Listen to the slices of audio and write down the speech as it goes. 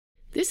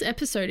This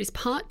episode is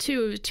part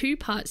 2 of a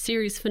 2-part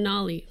series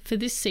finale for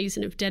this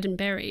season of Dead and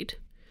Buried.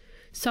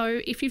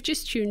 So, if you've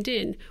just tuned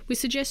in, we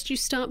suggest you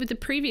start with the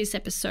previous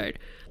episode,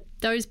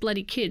 Those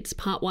Bloody Kids,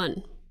 Part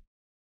 1.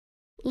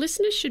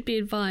 Listeners should be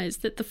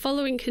advised that the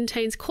following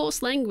contains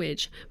coarse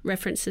language,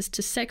 references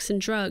to sex and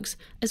drugs,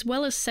 as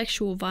well as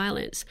sexual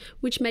violence,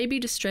 which may be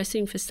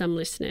distressing for some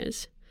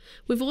listeners.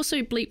 We've also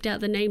bleeped out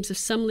the names of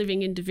some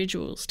living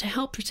individuals to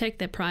help protect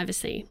their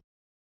privacy.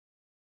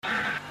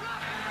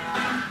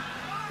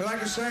 I'd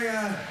like to say,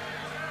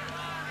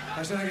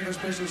 I said I give a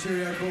special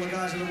cheerio call the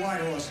guys in the White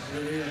Horse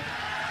over here.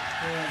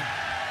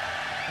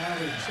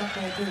 Howdy. Suck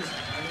my kids.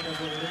 I think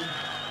that's what it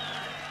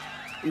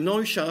is. No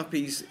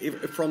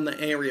Sharpies from the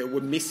area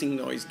were missing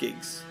those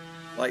gigs.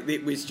 Like,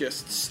 it was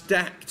just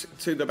stacked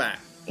to the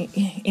back.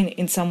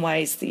 In some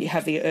ways, you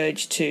have the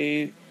urge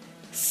to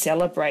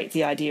celebrate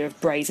the idea of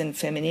brazen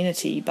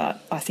femininity,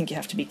 but I think you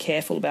have to be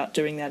careful about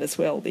doing that as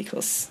well,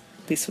 because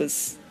this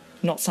was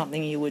not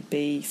something you would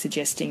be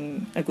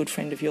suggesting a good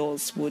friend of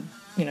yours would,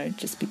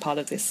 just be part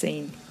of this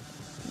scene.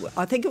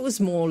 I think it was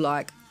more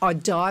like,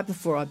 I'd die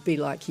before I'd be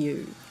like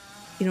you.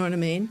 You know what I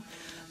mean?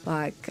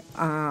 Like,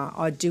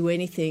 I'd do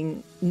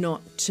anything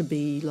not to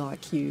be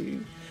like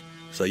you.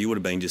 So you would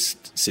have been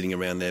just sitting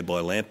around there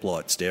by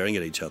lamplight staring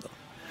at each other.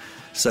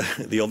 So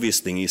the obvious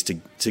thing is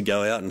to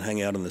go out and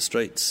hang out on the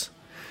streets.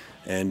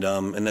 And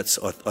that's,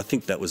 I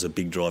think that was a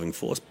big driving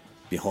force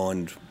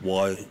behind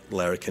why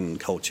larrikin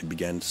culture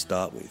began to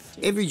start with.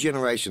 Every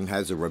generation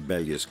has a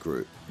rebellious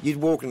group.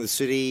 You'd walk in the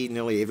city,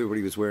 nearly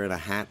everybody was wearing a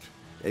hat.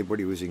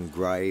 Everybody was in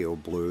grey or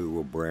blue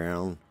or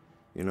brown,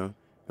 and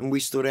we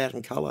stood out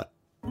in colour.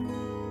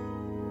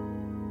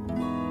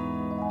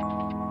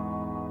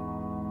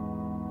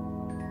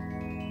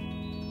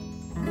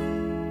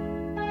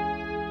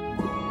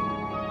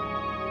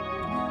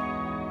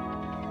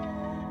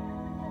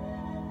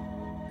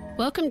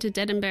 Welcome to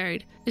Dead and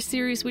Buried, a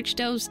series which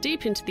delves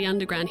deep into the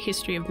underground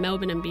history of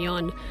Melbourne and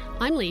beyond.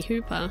 I'm Lee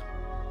Hooper.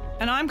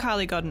 And I'm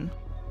Kylie Godden.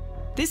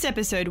 This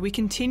episode, we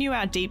continue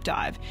our deep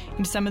dive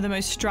into some of the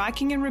most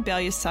striking and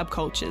rebellious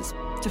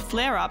subcultures to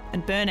flare up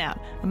and burn out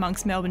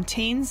amongst Melbourne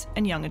teens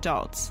and young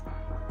adults.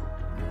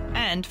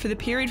 And for the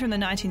period from the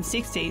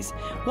 1960s,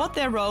 what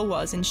their role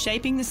was in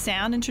shaping the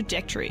sound and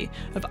trajectory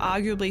of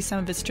arguably some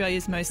of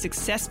Australia's most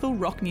successful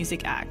rock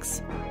music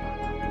acts.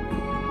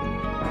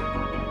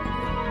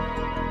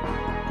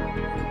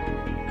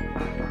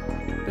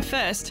 But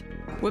first,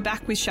 we're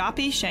back with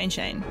Sharpie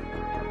Shane.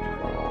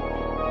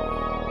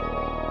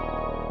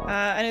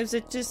 And was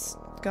it just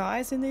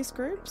guys in these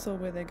groups, or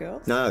were there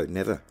girls? No,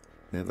 never.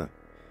 When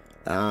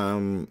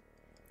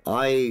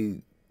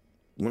I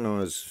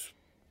was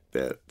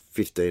about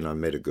 15, I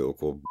met a girl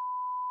called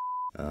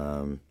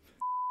her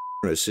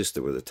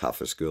sister were the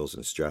toughest girls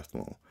in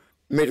Strathmore.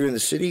 Met her in the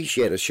city.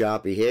 She had a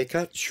Sharpie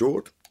haircut,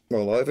 short,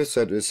 all over.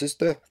 So did her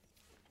sister.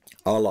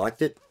 I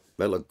liked it.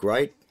 They looked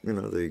great,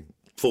 the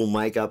full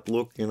makeup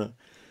look,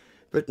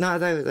 But no,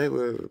 they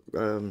were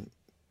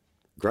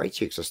great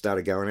chicks. I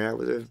started going out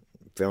with her,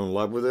 fell in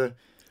love with her,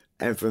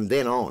 and from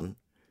then on,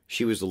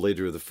 she was the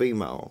leader of the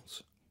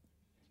females.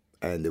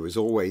 And there was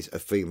always a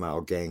female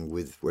gang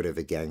with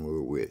whatever gang we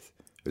were with.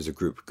 There was a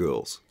group of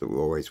girls that were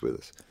always with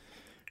us.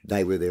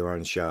 They were their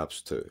own sharps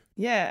too.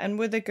 Yeah, and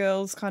were the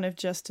girls kind of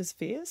just as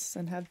fierce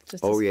and had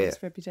just as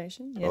fierce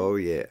reputation? Yeah. Oh,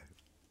 yeah.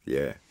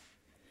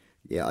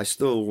 Yeah, I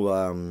still...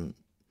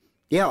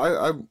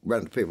 I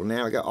run to people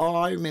now. I go,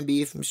 I remember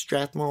you from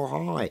Strathmore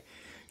High.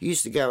 You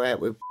used to go out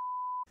with...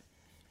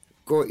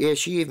 Yeah,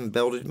 she even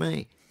belted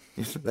me.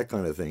 That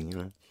kind of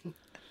thing,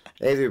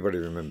 Everybody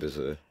remembers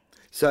her.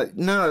 So,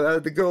 no,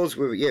 the girls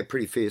were,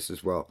 pretty fierce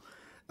as well.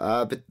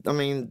 But,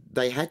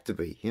 they had to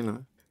be,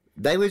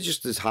 They were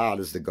just as hard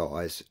as the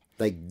guys.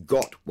 They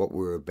got what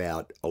we were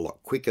about a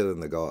lot quicker than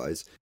the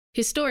guys.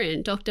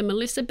 Historian Dr.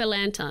 Melissa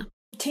Belanta.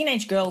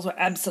 Teenage girls were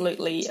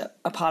absolutely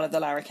a part of the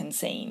larrikin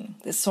scene.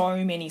 There's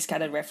so many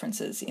scattered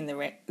references in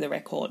the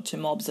record to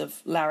mobs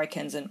of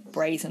larrikins and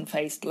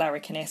brazen-faced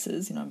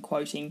larrikinesses, I'm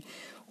quoting,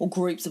 or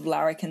groups of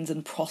larrikins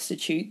and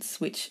prostitutes,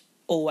 which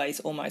always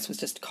almost was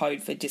just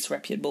code for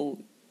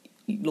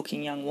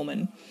disreputable-looking young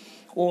woman,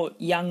 or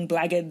young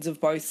blackguards of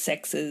both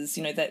sexes,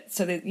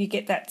 so that you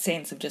get that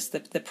sense of just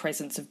the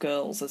presence of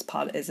girls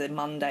as a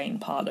mundane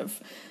part of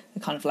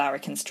the kind of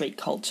larrikin street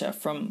culture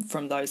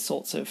from those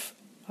sorts of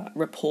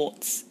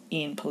reports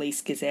in police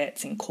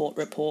gazettes, in court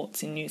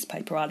reports, in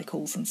newspaper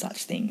articles and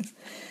such things.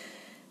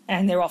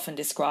 And they're often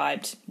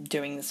described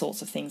doing the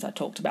sorts of things I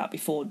talked about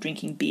before,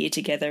 drinking beer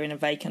together in a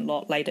vacant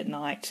lot late at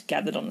night,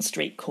 gathered on a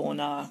street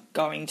corner,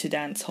 going to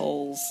dance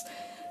halls,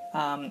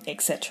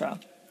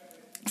 etc.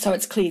 So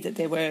it's clear that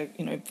there were,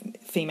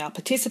 female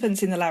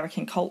participants in the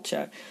larrikin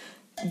culture.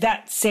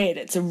 That said,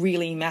 it's a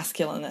really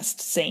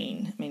masculinist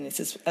scene. This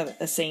is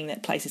a scene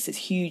that places this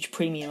huge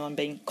premium on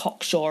being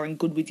cocksure and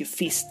good with your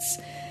fists.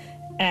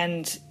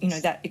 And,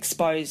 that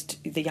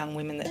exposed the young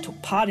women that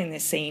took part in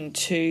this scene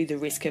to the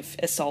risk of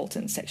assault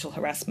and sexual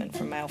harassment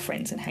from male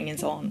friends and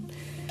hangers-on.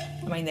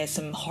 I mean, there's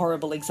some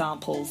horrible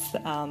examples,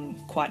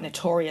 quite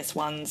notorious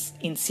ones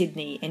in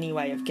Sydney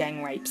anyway, of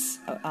gang rapes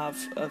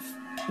of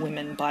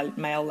women by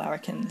male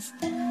larrikins.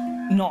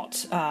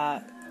 Not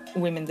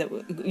women that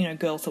were,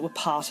 girls that were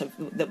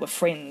that were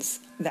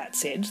friends, that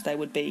said. They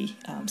would be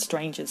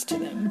strangers to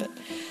them. But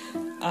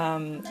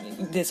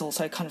there's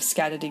also kind of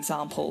scattered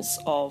examples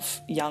of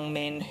young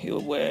men who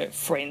were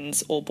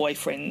friends or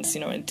boyfriends,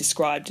 and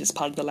described as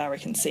part of the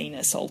larrikin scene,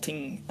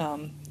 assaulting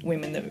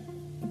women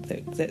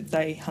that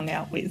they hung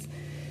out with.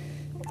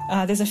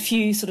 There's a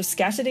few sort of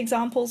scattered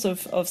examples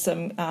of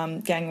some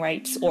gang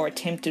rapes or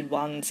attempted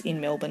ones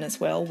in Melbourne as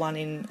well. One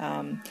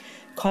in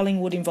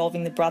Collingwood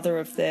involving the brother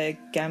of the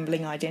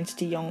gambling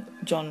identity,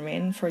 John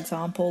Wren, for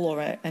example,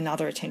 or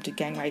another attempted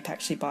gang rape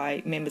actually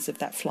by members of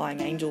that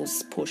Flying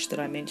Angels push that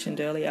I mentioned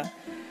earlier.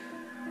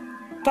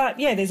 But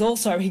yeah, there's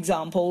also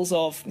examples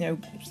of,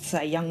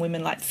 say, young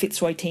women like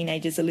Fitzroy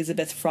teenagers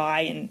Elizabeth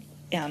Fry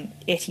and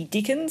Etty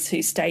Dickens,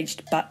 who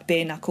staged a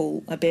bare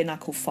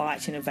knuckle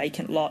fight in a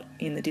vacant lot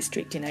in the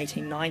district in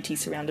 1890,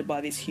 surrounded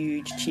by this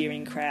huge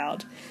cheering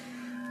crowd.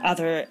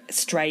 Other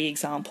stray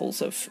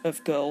examples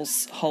of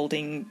girls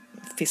holding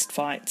fist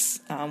fights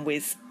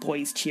with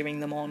boys cheering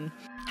them on.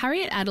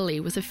 Harriet Adderley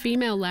was a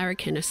female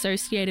larrikin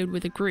associated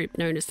with a group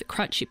known as the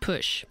Crutchy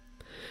Push.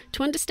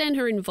 To understand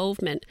her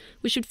involvement,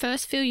 we should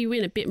first fill you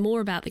in a bit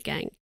more about the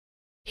gang.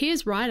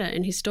 Here's writer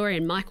and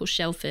historian Michael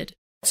Shelford.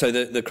 So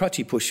the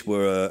Crutchy Push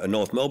were a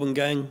North Melbourne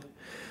gang.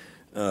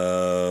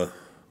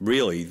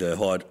 Really, the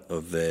height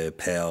of their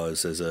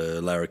powers as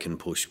a larrikin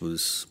push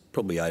was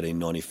probably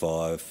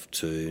 1895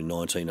 to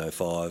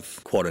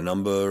 1905. Quite a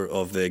number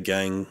of their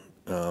gang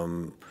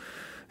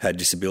had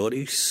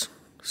disabilities.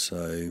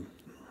 So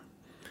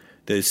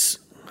the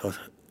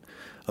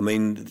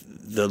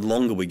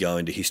longer we go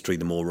into history,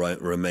 the more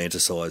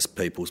romanticised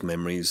people's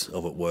memories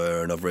of it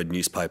were. And I've read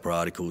newspaper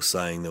articles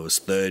saying there was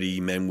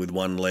 30 men with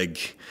one leg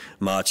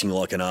marching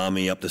like an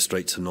army up the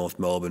streets of North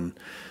Melbourne.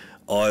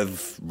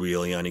 I've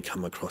really only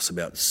come across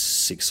about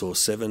 6 or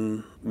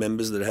 7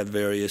 members that have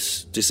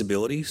various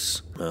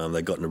disabilities.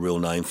 They've gotten a real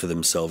name for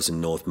themselves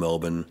in North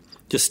Melbourne.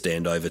 Just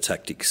standover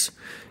tactics,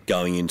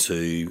 going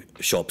into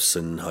shops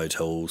and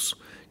hotels,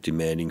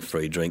 demanding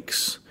free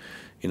drinks,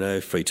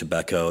 free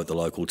tobacco at the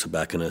local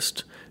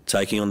tobacconist,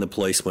 taking on the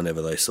police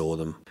whenever they saw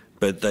them.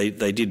 But they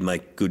did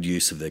make good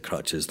use of their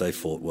crutches. They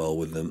fought well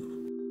with them.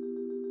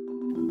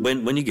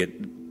 When you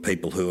get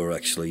people who are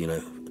actually,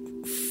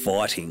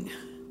 fighting,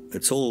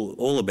 it's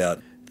all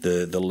about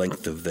the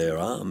length of their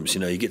arms.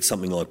 You get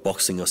something like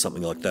boxing or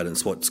something like that, and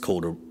it's what's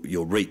called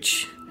your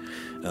reach.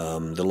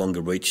 The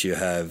longer reach you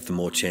have, the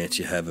more chance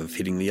you have of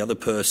hitting the other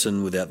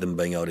person without them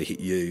being able to hit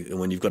you. And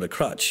when you've got a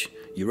crutch,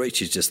 your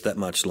reach is just that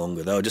much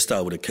longer. They were just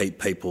able to keep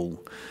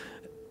people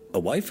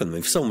away from them.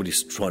 If someone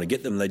was trying to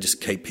get them, they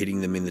just keep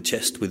hitting them in the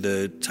chest with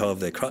the toe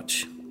of their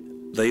crutch.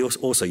 They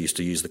also used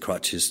to use the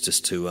crutches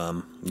just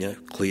to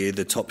clear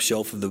the top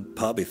shelf of the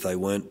pub if they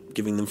weren't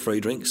giving them free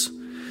drinks.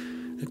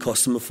 It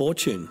cost them a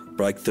fortune,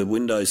 break the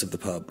windows of the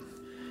pub.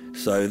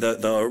 So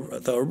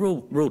they were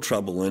real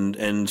trouble,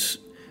 and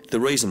the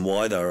reason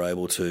why they were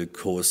able to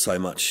cause so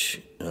much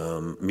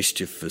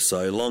mischief for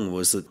so long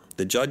was that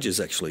the judges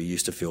actually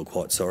used to feel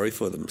quite sorry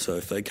for them. So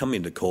if they come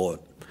into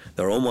court,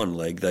 they were on one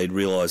leg, they'd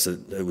realise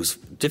that it was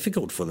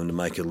difficult for them to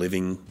make a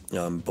living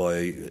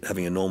by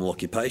having a normal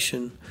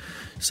occupation.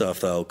 So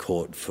if they were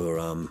caught for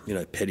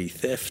petty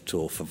theft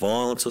or for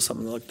violence or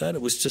something like that,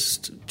 it was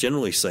just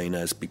generally seen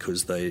as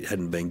because they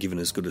hadn't been given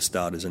as good a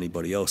start as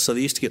anybody else. So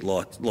they used to get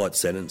light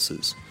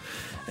sentences.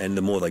 And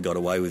the more they got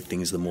away with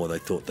things, the more they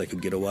thought they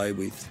could get away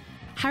with.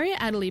 Harriet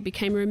Adderley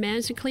became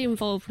romantically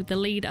involved with the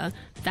leader,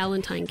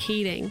 Valentine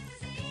Keating.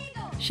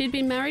 She'd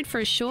been married for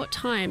a short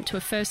time to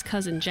a first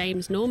cousin,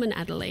 James Norman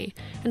Adderley,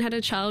 and had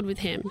a child with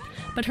him,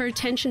 but her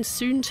attention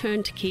soon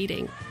turned to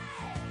Keating.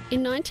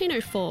 In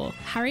 1904,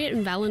 Harriet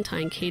and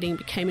Valentine Keating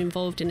became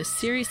involved in a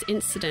serious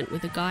incident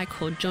with a guy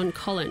called John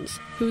Collins,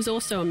 who was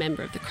also a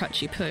member of the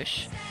Crutchy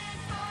Push.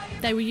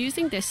 They were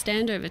using their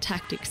standover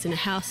tactics in a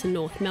house in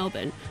North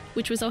Melbourne,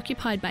 which was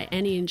occupied by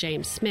Annie and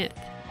James Smith.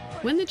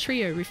 When the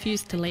trio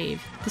refused to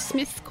leave, the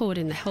Smiths called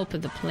in the help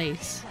of the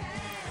police.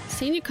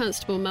 Senior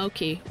Constable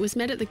Mulkey was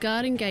met at the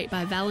garden gate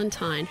by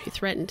Valentine, who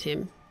threatened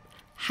him.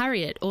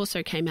 Harriet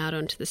also came out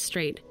onto the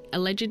street,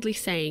 allegedly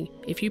saying,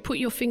 "If you put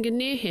your finger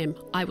near him,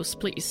 I will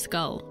split your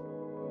skull."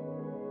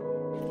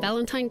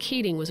 Valentine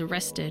Keating was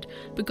arrested,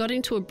 but got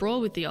into a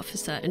brawl with the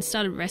officer and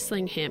started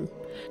wrestling him.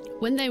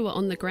 When they were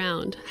on the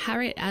ground,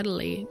 Harriet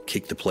Adderley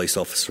kicked the police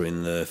officer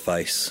in the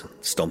face,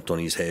 stomped on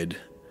his head.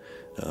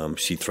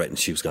 She threatened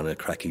she was going to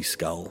crack his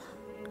skull.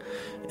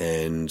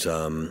 And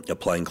a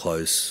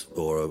plainclothes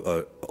or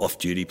a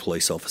off-duty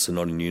police officer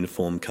not in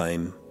uniform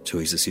came to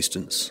his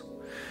assistance.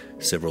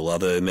 Several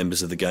other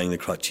members of the gang, the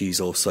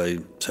Crutchies, also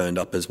turned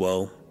up as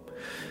well.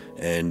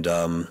 And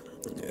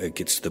it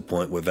gets to the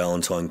point where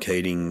Valentine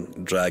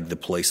Keating dragged the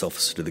police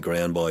officer to the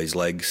ground by his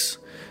legs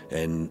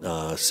and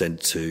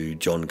said to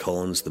John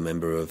Collins,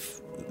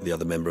 the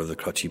other member of the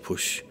Crutchy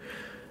Push,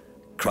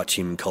 "Crutch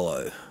him,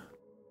 Collo."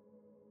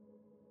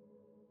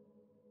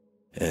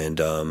 And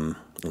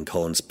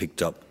Collins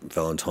picked up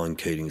Valentine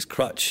Keating's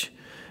crutch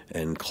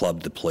and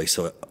clubbed the police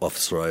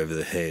officer over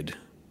the head.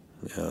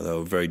 They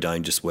were a very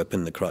dangerous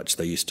weapon, the crutch.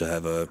 They used to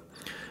have a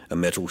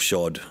metal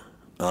shod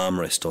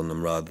armrest on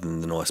them rather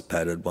than the nice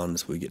padded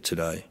ones we get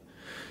today.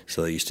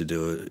 So they used to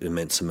do an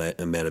immense amount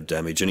of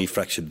damage, and he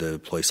fractured the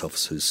police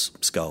officer's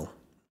skull.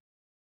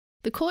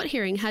 The court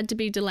hearing had to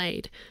be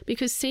delayed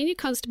because Senior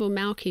Constable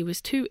Malky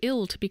was too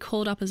ill to be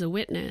called up as a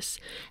witness,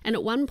 and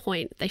at one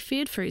point they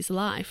feared for his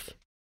life.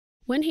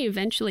 When he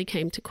eventually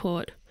came to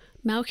court,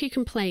 Malky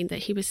complained that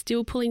he was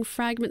still pulling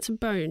fragments of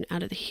bone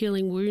out of the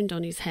healing wound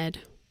on his head.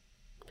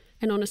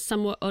 And on a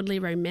somewhat oddly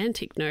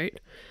romantic note,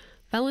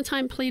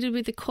 Valentine pleaded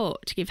with the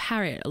court to give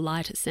Harriet a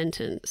lighter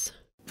sentence.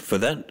 For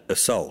that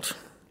assault,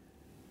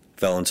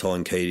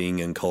 Valentine Keating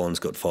and Collins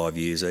got 5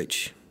 years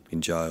each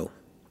in jail,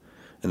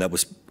 and that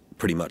was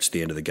pretty much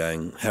the end of the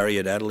gang.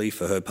 Harriet Adderley,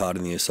 for her part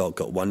in the assault,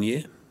 got 1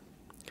 year.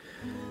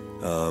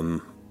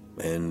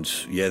 And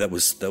yeah, that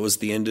was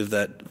the end of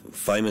that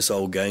famous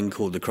old gang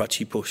called the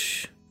Crutchy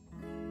Push.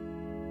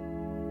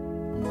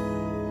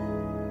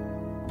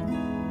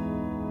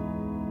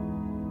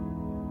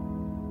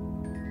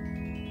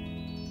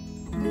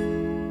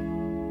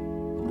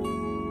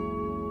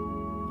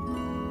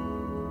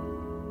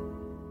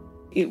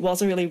 It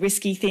was a really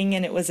risky thing,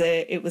 and it was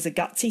a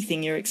gutsy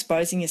thing. You're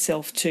exposing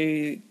yourself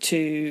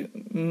to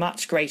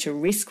much greater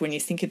risk when you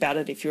think about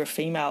it if you're a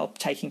female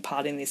taking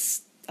part in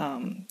this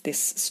this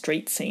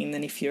street scene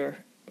than if you're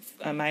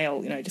a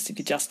male. Just if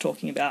you're just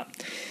talking about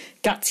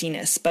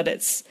gutsiness. But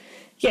it's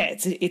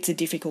a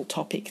difficult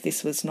topic.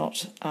 This was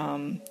not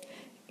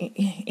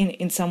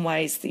in some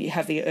ways you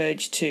have the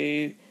urge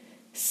to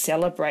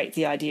celebrate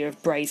the idea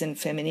of brazen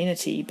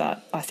femininity,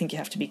 but I think you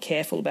have to be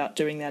careful about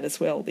doing that as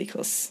well,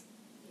 because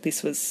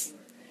this was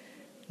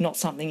not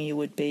something you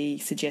would be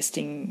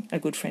suggesting a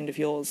good friend of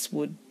yours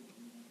would,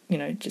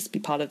 just be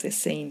part of this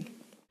scene.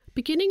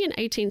 Beginning in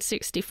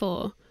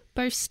 1864,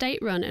 both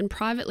state-run and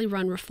privately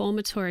run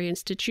reformatory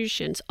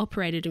institutions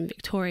operated in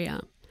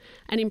Victoria,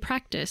 and in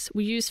practice were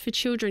used for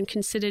children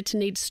considered to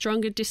need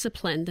stronger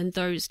discipline than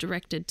those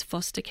directed to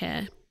foster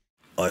care.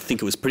 I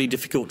think it was pretty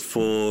difficult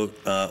for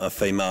a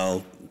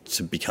female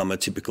to become a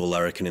typical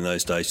larrikin in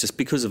those days, just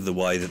because of the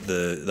way that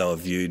they were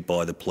viewed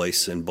by the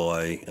police and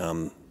by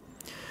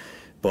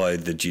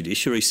the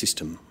judiciary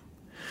system.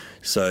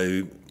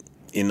 So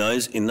in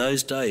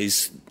those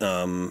days,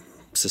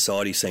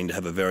 society seemed to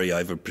have a very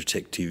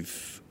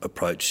overprotective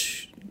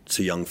approach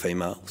to young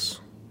females.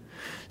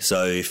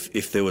 So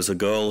if there was a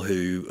girl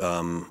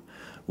who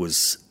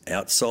was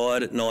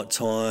outside at night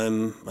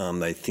time,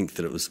 they think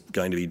that it was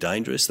going to be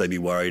dangerous. They'd be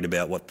worried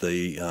about what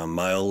the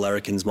male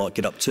larrikins might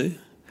get up to,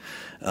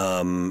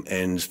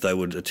 and they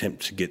would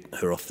attempt to get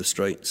her off the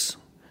streets.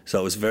 So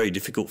it was very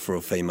difficult for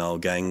a female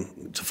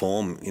gang to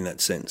form in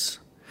that sense.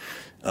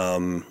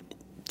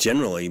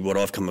 Generally, what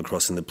I've come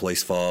across in the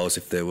police files,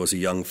 if there was a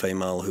young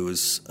female who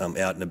was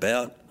out and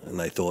about and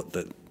they thought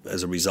that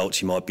as a result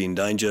she might be in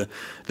danger,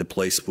 the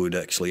police would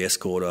actually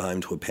escort her home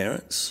to her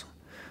parents,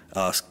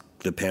 ask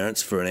the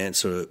parents for an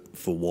answer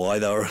for why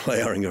they were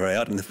allowing her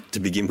out to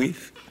begin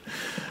with.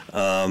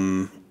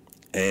 And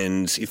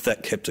if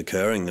that kept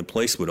occurring, the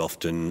police would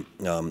often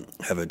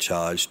have her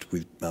charged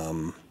with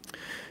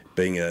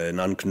being an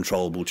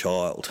uncontrollable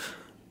child.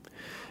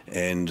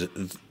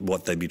 And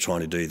what they'd be trying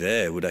to do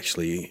there would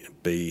actually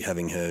be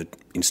having her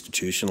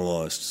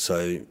institutionalised.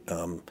 So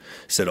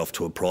set off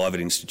to a private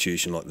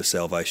institution like the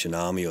Salvation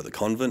Army or the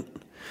convent,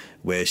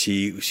 where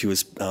she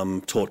was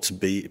taught to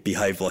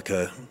behave like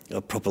a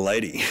proper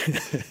lady.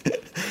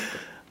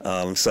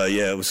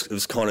 It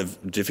was kind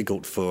of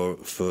difficult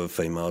for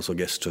females, I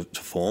guess, to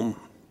form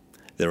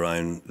their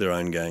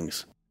own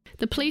gangs.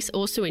 The police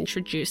also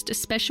introduced a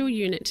special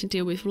unit to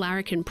deal with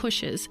larrikin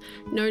pushers,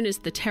 known as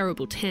the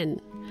Terrible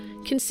 10.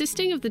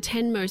 Consisting of the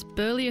 10 most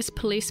burliest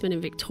policemen in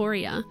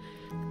Victoria,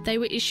 they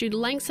were issued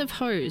lengths of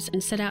hose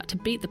and set out to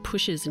beat the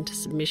pushers into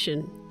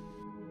submission.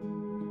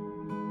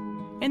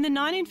 In the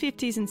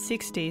 1950s and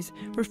 60s,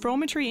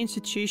 reformatory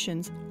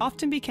institutions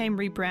often became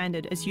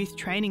rebranded as youth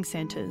training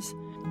centres,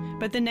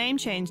 but the name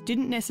change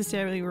didn't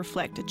necessarily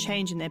reflect a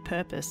change in their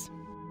purpose.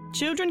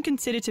 Children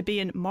considered to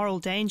be in moral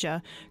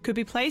danger could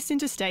be placed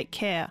into state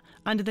care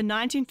under the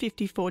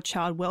 1954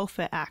 Child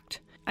Welfare Act,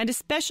 and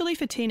especially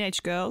for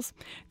teenage girls,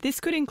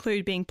 this could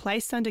include being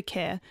placed under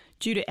care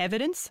due to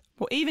evidence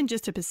or even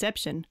just a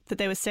perception that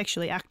they were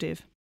sexually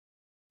active.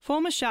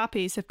 Former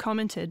Sharpies have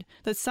commented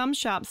that some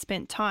Sharps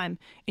spent time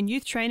in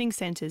youth training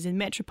centres in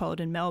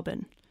metropolitan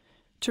Melbourne,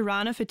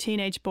 Turana for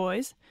teenage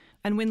boys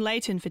and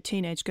Winlayton for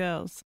teenage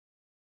girls.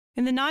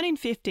 In the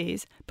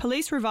 1950s,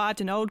 police revived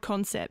an old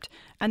concept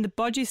and the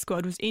Bodgie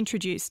Squad was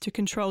introduced to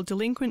control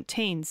delinquent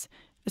teens,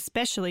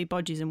 especially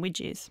bodgies and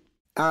widgies.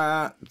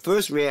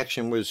 First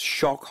reaction was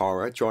shock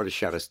horror, tried to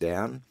shut us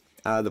down.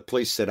 The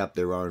police set up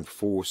their own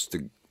force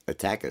to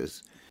attack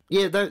us.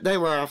 Yeah, they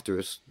were after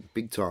us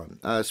big time,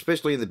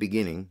 especially in the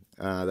beginning.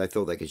 They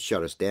thought they could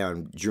shut us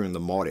down during the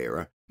mod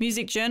era.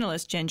 Music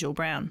journalist Jen Jill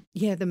Brown.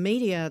 Yeah, the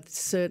media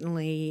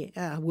certainly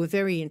were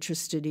very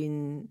interested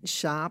in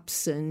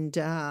sharps and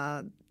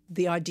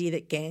the idea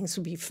that gangs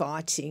would be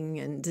fighting,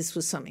 and this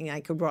was something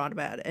they could write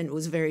about, and it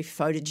was very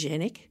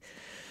photogenic.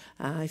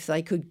 If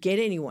they could get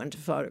anyone to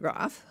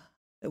photograph,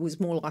 it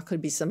was more likely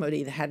to be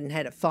somebody that hadn't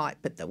had a fight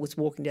but that was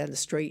walking down the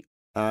street.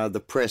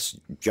 The press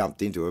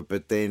jumped into it,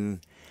 but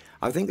then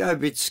I think they were a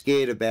bit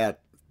scared about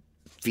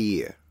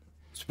fear.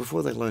 It's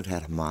before they learned how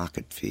to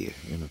market fear,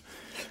 you know.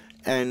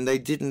 And they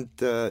didn't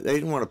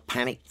want to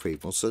panic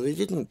people, so they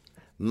didn't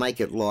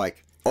make it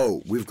like,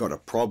 oh, we've got a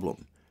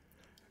problem.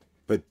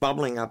 But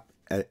bubbling up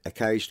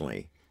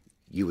occasionally,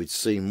 you would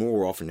see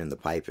more often in the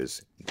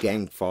papers,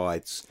 gang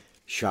fights,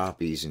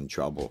 sharpies in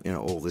trouble, you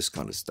know, all this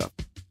kind of stuff.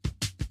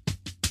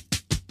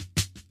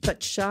 But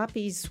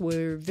sharpies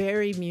were a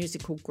very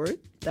musical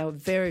group. They were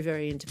very,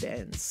 very into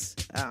bands.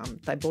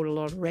 They bought a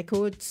lot of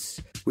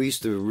records. We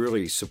used to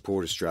really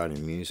support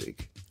Australian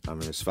music, I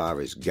mean, as far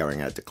as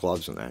going out to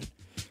clubs and that,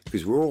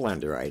 because we're all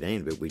under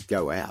 18, but we'd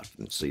go out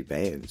and see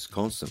bands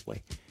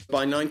constantly.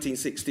 By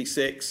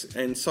 1966,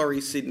 and sorry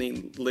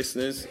Sydney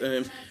listeners,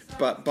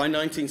 but by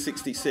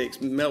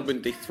 1966,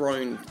 Melbourne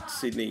dethroned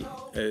Sydney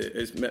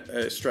as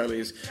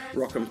Australia's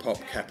rock and pop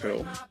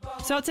capital.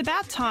 So it's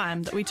about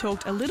time that we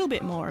talked a little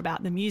bit more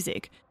about the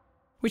music,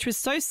 which was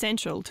so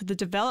central to the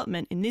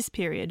development in this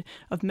period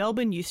of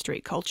Melbourne youth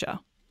street culture.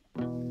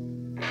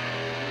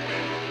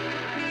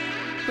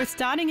 We're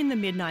starting in the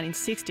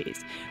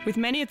mid-1960s, with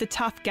many of the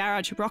tough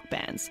garage rock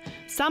bands,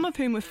 some of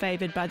whom were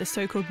favoured by the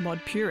so-called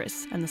mod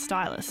purists and the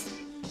stylists.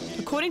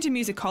 According to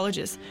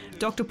musicologist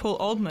Dr. Paul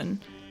Oldman,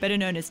 better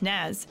known as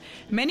Naz,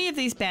 many of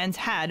these bands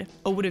had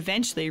or would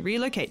eventually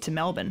relocate to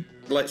Melbourne.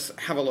 Let's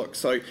have a look.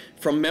 So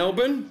from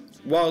Melbourne,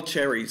 Wild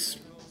Cherries,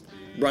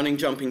 Running,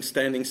 Jumping,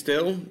 Standing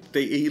Still,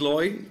 The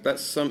Eloy,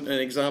 that's an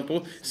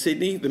example.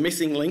 Sydney, The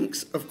Missing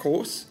Links, of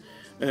course,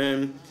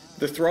 The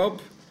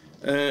Throb.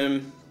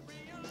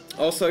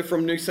 Also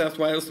from New South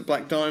Wales, the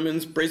Black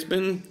Diamonds,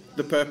 Brisbane,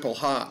 the Purple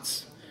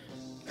Hearts,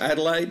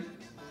 Adelaide,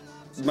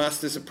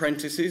 Masters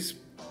Apprentices,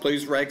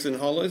 Blues Rags and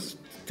Hollers,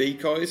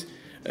 Decoys,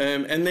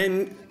 and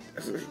then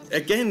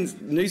again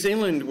New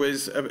Zealand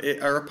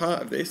are a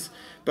part of this,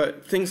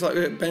 but things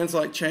like bands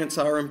like Chance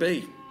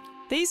R&B.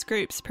 These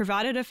groups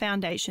provided a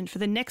foundation for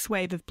the next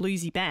wave of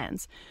bluesy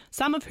bands,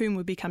 some of whom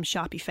would become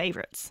Sharpie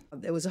favourites.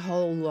 There was a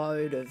whole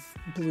load of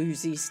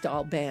bluesy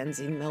style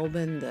bands in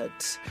Melbourne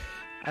that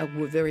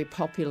were very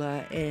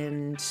popular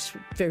and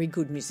very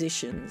good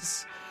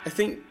musicians. I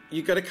think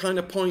you've got to kind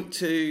of point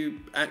to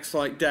acts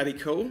like Daddy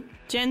Cool.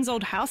 Jen's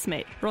old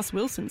housemate, Ross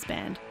Wilson's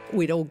band.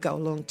 We'd all go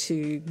along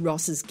to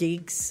Ross's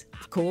gigs,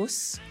 of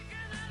course.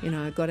 You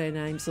know, got our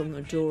names on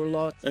the door a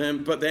lot.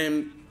 But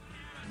then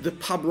the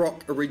pub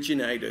rock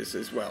originators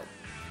as well.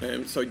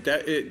 So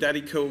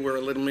Daddy Cool were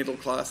a little middle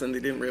class and they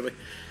didn't really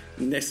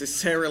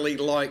necessarily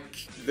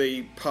like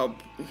the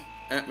pub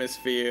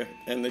atmosphere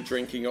and the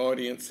drinking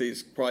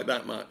audiences quite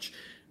that much,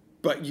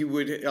 but you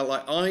would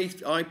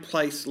I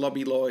place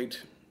Lobby Lloyd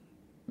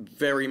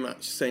very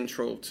much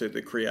central to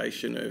the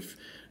creation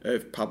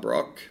of pub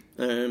rock,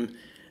 and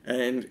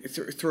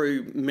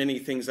through many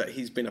things that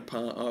he's been a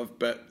part of.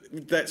 But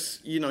that's,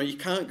 you know, you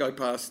can't go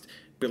past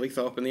Billy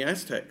Thorpe and the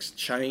Aztecs,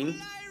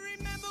 Chain,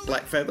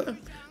 Black Feather,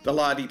 the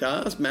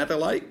La-Di-Dahs, Madder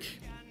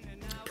Lake,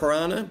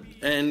 Piranha,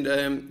 and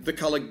the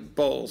Coloured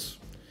Balls.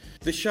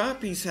 The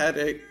Sharpies had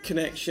a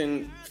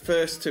connection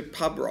first to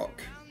pub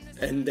rock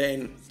and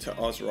then to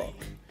Oz rock,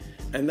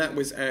 and that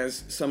was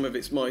as some of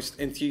its most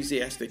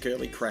enthusiastic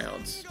early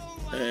crowds,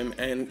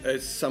 and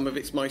as some of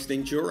its most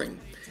enduring,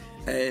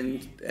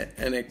 and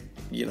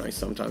you know,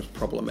 sometimes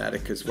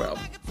problematic as well.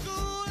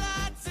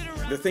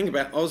 The thing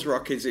about Oz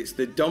rock is it's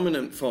the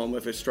dominant form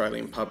of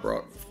Australian pub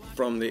rock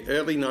from the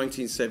early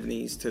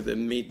 1970s to the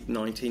mid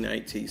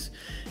 1980s,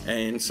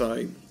 and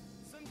so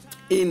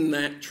in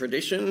that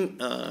tradition,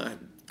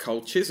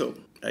 Cold Chisel,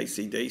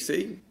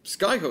 AC/DC,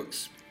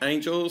 Skyhooks,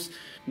 Angels,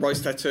 Rose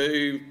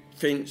Tattoo,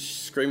 Finch,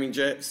 Screaming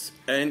Jets,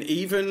 and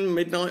even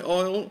Midnight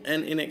Oil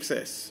and In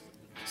Excess.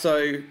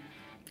 So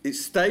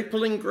it's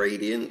staple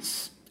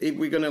ingredients. If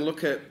we're going to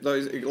look at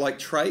those like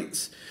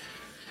traits,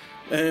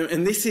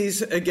 and this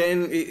is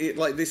again,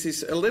 this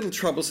is a little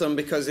troublesome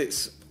because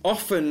it's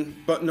often,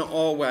 but not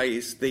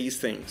always, these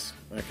things.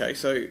 Okay,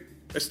 so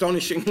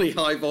astonishingly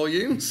high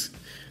volumes.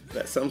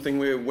 That's something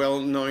we're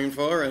well known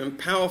for. And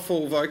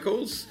powerful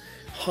vocals,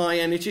 high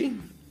energy,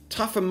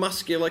 tough and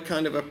muscular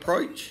kind of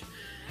approach.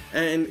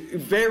 And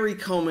very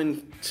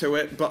common to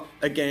it, but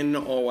again,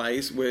 not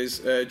always,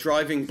 was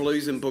driving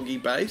blues and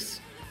boogie bass.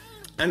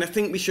 And I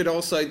think we should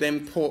also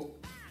then put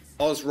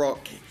Oz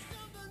rock,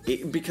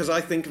 because I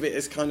think of it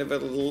as kind of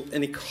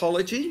an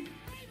ecology.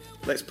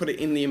 Let's put it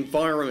in the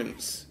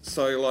environments.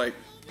 So like,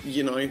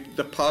 you know,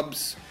 the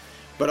pubs,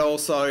 but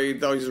also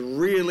those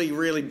really,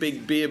 really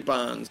big beer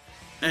barns.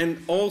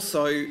 And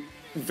also,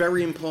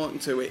 very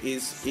important to it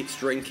is its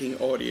drinking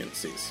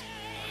audiences,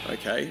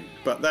 okay?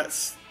 But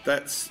that's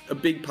that's a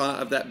big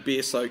part of that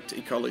beer-soaked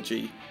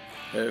ecology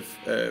of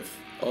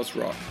Oz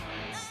Rock.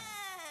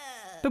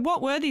 But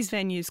what were these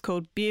venues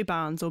called beer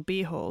barns or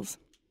beer halls?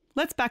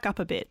 Let's back up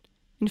a bit.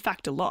 In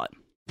fact, a lot.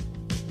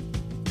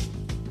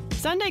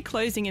 Sunday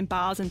closing in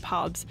bars and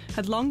pubs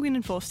had long been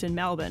enforced in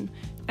Melbourne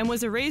and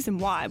was a reason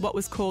why what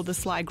was called the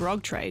sly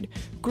grog trade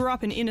grew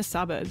up in inner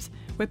suburbs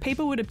where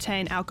people would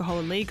obtain alcohol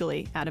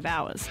illegally out of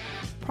hours.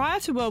 Prior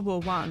to World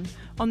War I,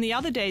 on the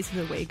other days of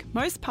the week,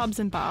 most pubs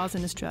and bars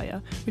in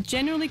Australia would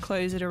generally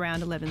close at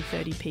around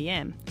 11:30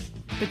 p.m.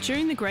 But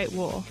during the Great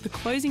War, the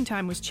closing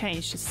time was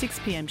changed to 6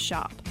 p.m.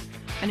 sharp,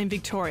 and in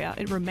Victoria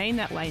it remained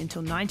that way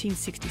until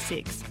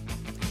 1966.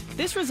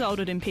 This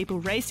resulted in people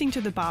racing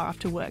to the bar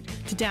after work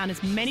to down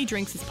as many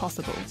drinks as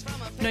possible,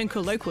 known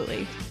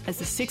colloquially as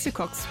the 6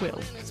 o'clock swill.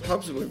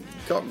 Pubs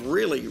got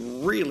really,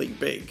 really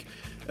big,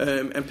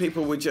 and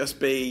people would just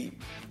be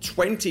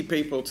 20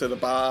 people to the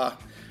bar,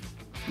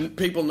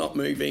 people not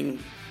moving,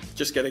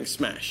 just getting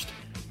smashed.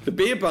 The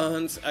beer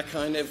barns are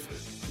kind of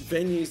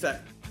venues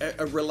that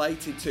are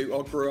related to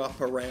or grew up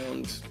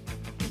around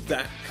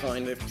that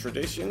kind of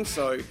tradition.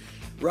 So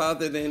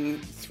rather than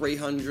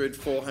 300,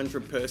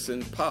 400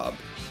 person pub,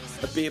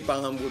 a beer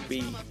barn would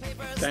be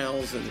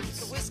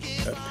thousands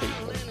of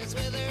people.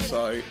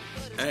 So,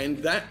 and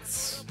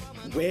that's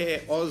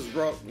where Oz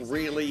Rock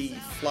really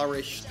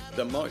flourished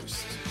the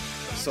most.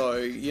 So,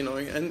 you know,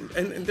 and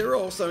they're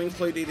also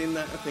included in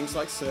that things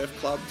like surf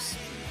clubs.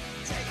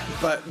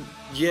 But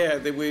yeah,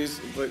 there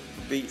was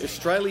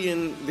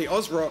the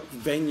Oz Rock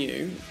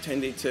venue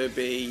tended to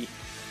be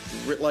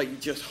like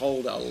just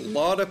hold a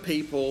lot of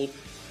people,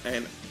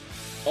 and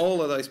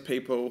all of those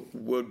people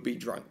would be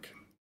drunk.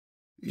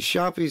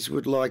 Sharpies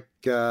would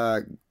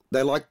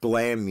they like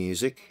glam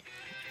music,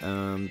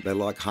 they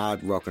like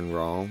hard rock and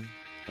roll.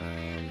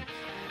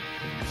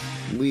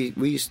 We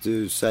used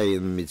to say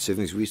in the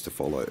mid-70s, we used to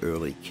follow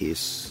early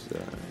Kiss,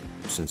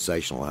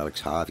 sensational Alex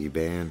Harvey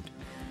band,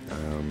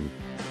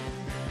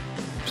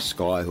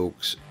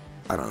 Skyhooks.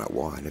 I don't know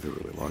why, I never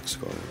really liked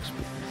Skyhooks,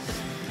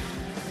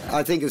 but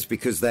I think it's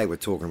because they were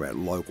talking about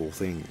local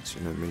things,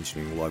 you know,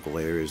 mentioning local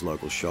areas,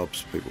 local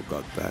shops, people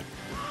got that.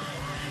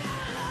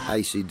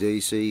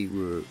 AC/DC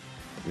were,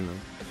 you know,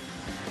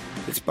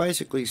 it's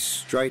basically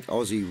straight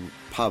Aussie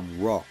pub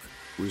rock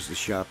was the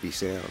Sharpie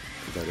sound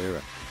of that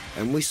era,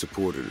 and we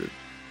supported it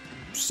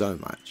so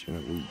much, you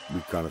know, we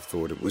kind of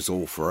thought it was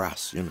all for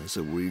us, you know,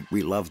 so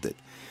we loved it.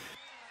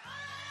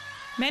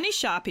 Many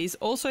Sharpies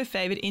also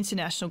favoured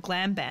international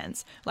glam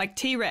bands like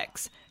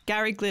T-Rex,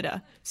 Gary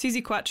Glitter,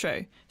 Suzi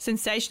Quatro,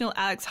 sensational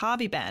Alex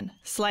Harvey band,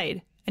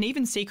 Slade, and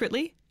even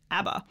secretly,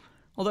 ABBA,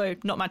 although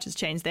not much has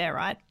changed there,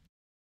 right?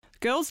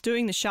 Girls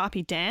doing the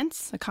Sharpie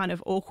dance, a kind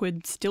of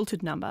awkward,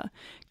 stilted number,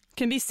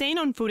 can be seen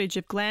on footage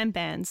of glam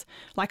bands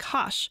like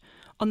Hush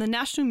on the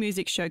national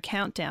music show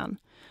Countdown,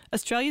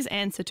 Australia's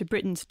answer to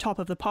Britain's Top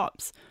of the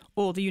Pops,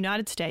 or the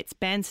United States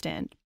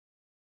Bandstand.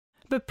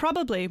 But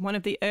probably one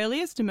of the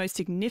earliest and most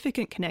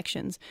significant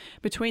connections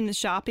between the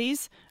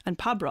Sharpies and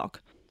pub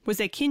rock was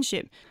their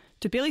kinship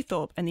to Billy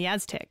Thorpe and the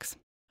Aztecs.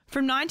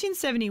 From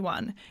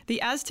 1971,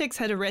 the Aztecs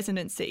had a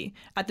residency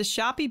at the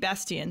Sharpie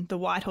Bastion, the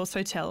White Horse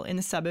Hotel in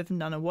the suburb of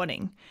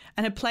Nunawading,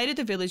 and had played at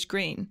the Village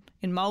Green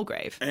in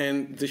Mulgrave.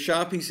 And the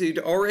Sharpies who'd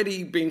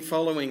already been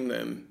following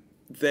them,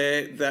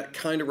 that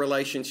kind of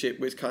relationship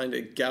was kind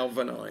of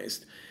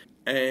galvanised.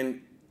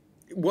 And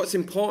what's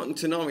important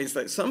to know is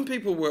that some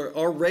people were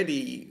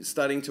already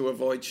starting to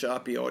avoid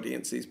Sharpie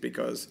audiences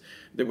because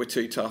they were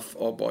too tough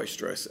or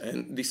boisterous,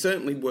 and they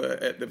certainly were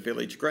at the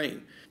Village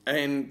Green.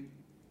 And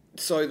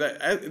so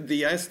that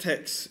the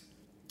Aztecs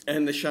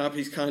and the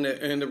Sharpies kind of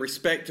earned the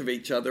respect of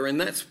each other, and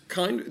that's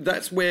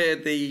where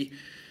the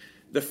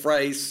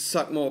phrase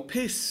 "suck more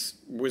piss"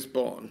 was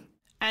born.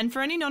 And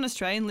for any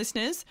non-Australian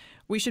listeners,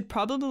 we should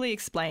probably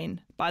explain,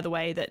 by the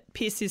way, that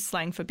piss is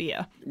slang for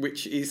beer,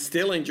 which is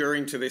still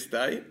enduring to this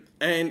day,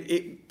 and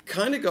it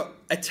kind of got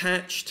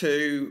attached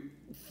to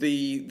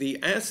the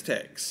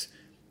Aztecs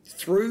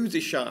through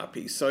the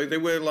Sharpies. So they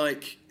were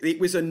like, it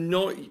was a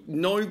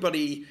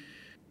nobody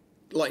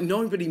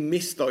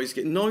missed those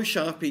gigs. No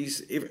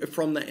Sharpies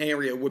from the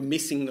area were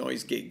missing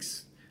those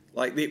gigs.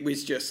 Like, it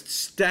was just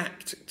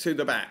stacked to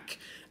the back,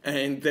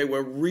 and they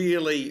were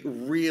really,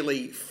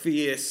 really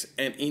fierce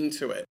and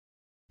into it.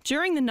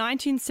 During the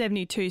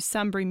 1972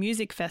 Sunbury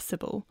Music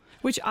Festival,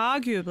 which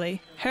arguably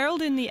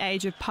heralded the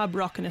age of pub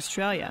rock in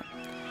Australia,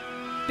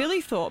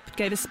 Billy Thorpe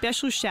gave a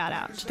special shout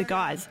out to the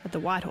guys at the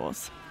White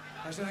Horse.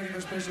 I said I give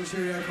a special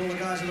cheerio call the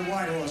guys at the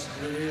White Horse.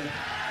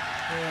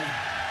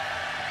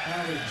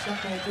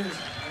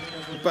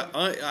 But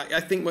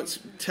I think what's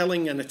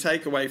telling and a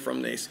takeaway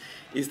from this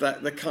is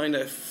that the kind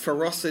of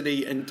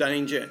ferocity and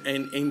danger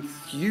and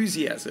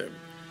enthusiasm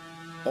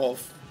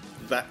of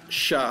that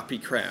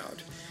Sharpie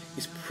crowd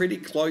is pretty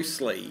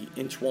closely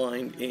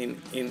entwined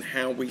in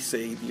how we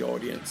see the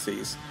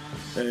audiences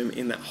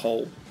in that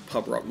whole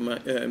pub rock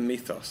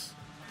mythos.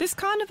 This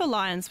kind of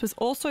alliance was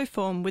also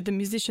formed with the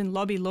musician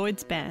Lobby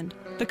Lloyd's band,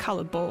 the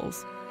Coloured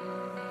Balls.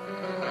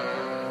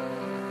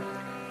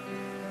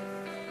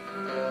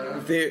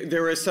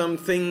 there are some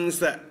things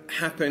that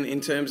happen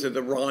in terms of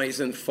the rise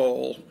and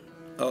fall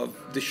of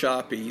the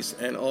sharpies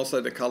and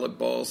also the coloured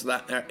balls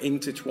that are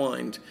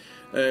intertwined.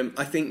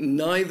 I think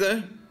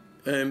neither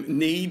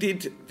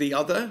needed the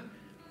other,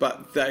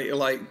 but they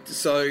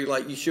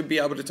you should be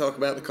able to talk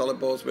about the coloured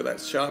balls without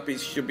sharpies, you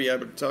should be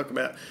able to talk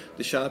about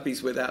the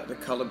sharpies without the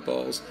coloured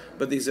balls.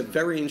 But there's a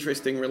very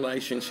interesting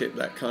relationship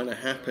that kind of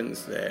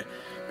happens there,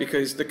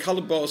 because the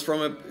coloured balls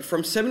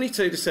from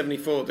 72 to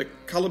 74, the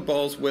coloured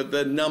balls were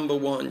the number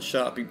one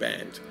Sharpie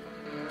band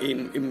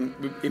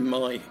in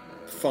my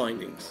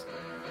findings.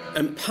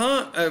 And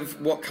part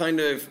of what kind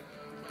of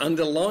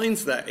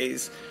underlines that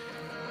is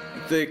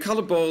the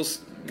coloured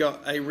balls got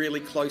a really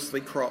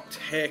closely cropped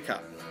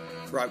haircut,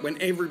 right,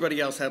 when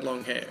everybody else had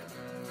long hair.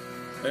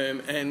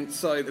 And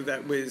so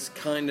that was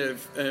kind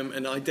of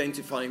an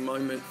identifying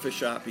moment for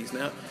Sharpies.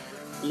 Now,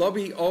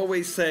 Lobby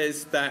always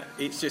says that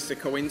it's just a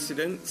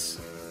coincidence.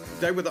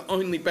 They were the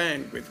only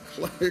band with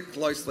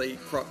closely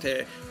cropped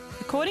hair.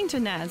 According to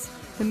Naz,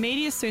 the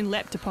media soon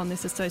leapt upon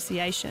this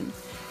association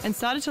and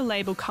started to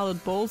label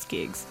coloured balls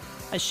gigs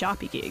as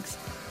Sharpie gigs.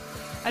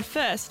 At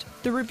first,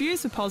 the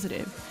reviews were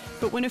positive,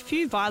 but when a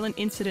few violent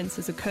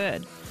incidences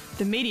occurred,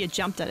 the media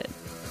jumped at it.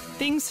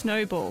 Things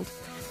snowballed.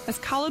 As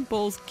coloured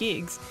balls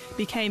gigs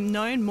became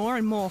known more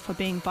and more for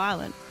being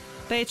violent,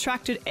 they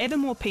attracted ever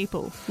more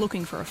people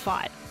looking for a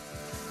fight.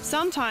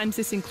 Sometimes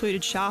this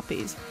included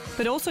Sharpies,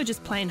 but also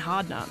just plain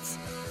hard nuts.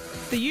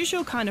 The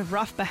usual kind of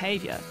rough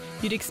behaviour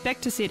you'd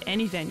expect to see at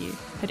any venue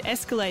had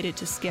escalated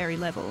to scary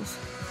levels.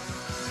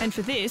 And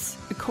for this,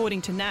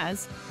 according to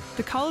Naz,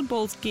 the coloured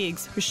balls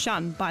gigs were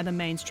shunned by the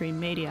mainstream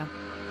media.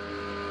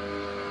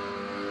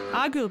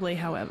 Arguably,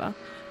 however,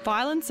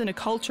 violence and a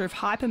culture of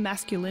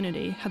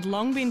hyper-masculinity had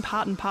long been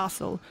part and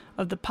parcel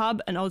of the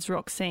pub and Oz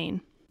rock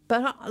scene.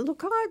 But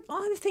look,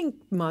 I think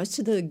most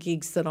of the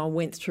gigs that I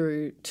went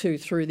through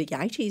the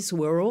 80s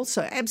were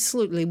also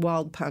absolutely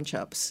wild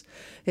punch-ups.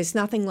 There's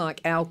nothing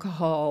like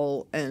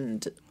alcohol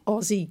and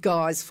Aussie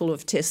guys full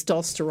of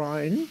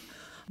testosterone,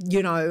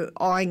 you know,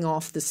 eyeing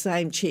off the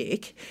same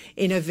chick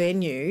in a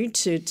venue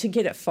to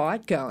get a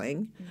fight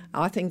going.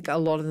 I think a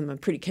lot of them are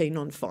pretty keen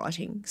on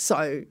fighting. So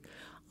I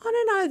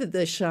don't know that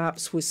the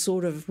Sharps were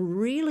sort of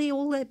really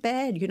all that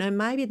bad. You know,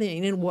 maybe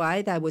in a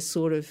way they were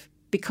sort of,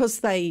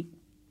 because they,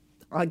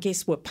 I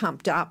guess, were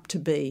pumped up to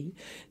be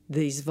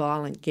these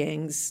violent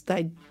gangs,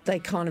 they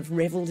kind of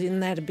revelled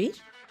in that a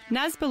bit.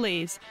 Naz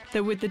believes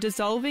that with the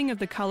dissolving of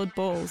the coloured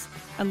balls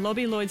and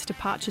Lobby Lloyd's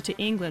departure to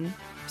England,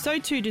 so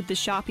too did the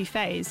Sharpie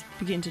phase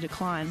begin to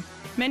decline.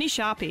 Many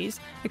Sharpies,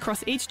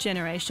 across each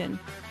generation,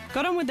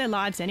 got on with their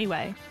lives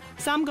anyway,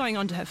 some going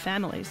on to have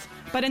families.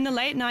 But in the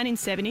late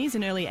 1970s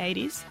and early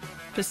 80s,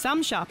 for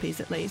some Sharpies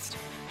at least,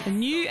 a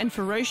new and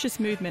ferocious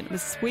movement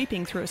was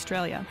sweeping through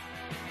Australia.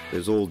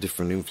 There's all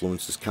different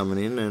influences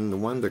coming in, and the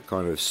one that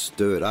kind of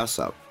stirred us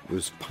up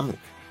was punk.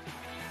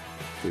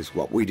 Because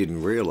what we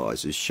didn't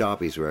realise is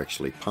Sharpies were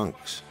actually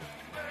punks,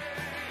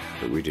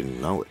 but we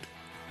didn't know it.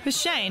 For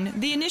Shane,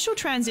 the initial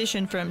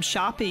transition from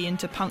Sharpie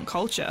into punk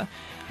culture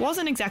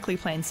wasn't exactly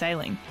plain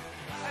sailing.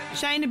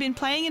 Shane had been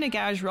playing in a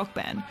garage rock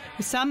band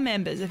with some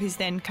members of his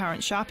then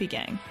current Sharpie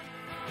gang.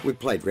 We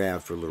played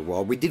around for a little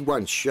while. We did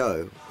one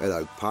show at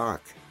Oak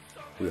Park.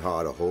 We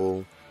hired a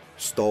hall,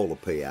 stole a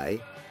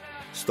PA,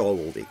 stole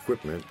all the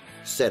equipment,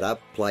 set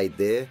up, played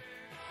there.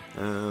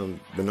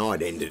 The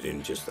night ended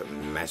in just a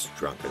mass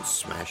drunken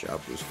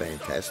smash-up. It was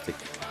fantastic.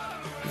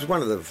 It was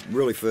one of the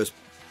really first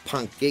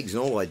punk gigs,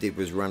 and all I did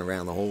was run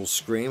around the hall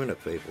screaming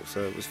at people,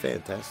 so it was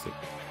fantastic.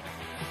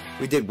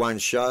 We did one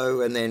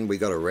show, and then we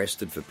got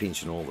arrested for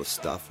pinching all the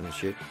stuff and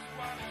shit.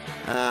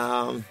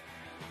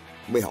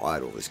 We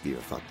hired all this gear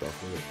and fucked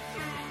off with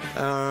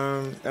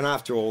it. And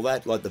after all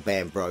that, like, the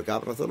band broke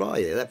up, and I thought, oh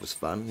yeah, that was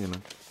fun, you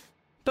know.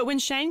 But when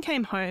Shane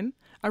came home,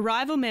 a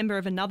rival member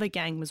of another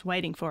gang was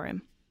waiting for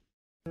him.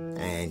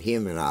 And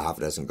him and half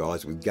a dozen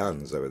guys with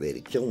guns, they were there to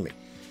kill me.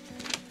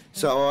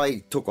 So I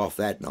took off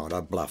that night,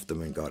 I bluffed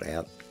them and got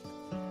out.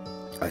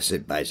 I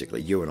said,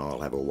 basically, you and I will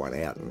have a one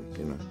out, and,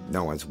 you know,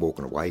 no one's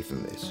walking away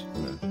from this,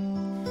 you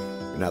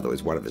know. In other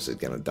words, one of us is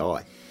going to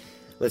die.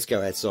 Let's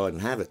go outside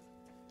and have it.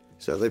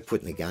 So they're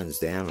putting the guns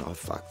down, and I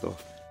fucked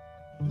off.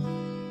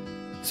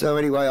 So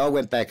anyway, I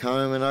went back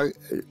home, and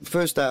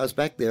first day I was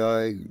back there,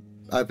 I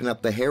opened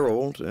up the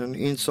Herald, and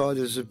inside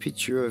there's a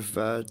picture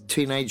of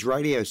teenage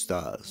radio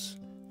stars.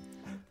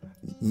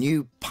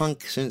 New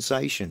punk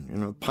sensation, you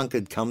know, punk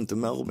had come to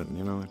Melbourne,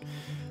 you know,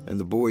 and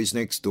the boys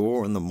next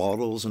door and the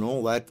models and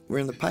all that were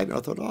in the paper.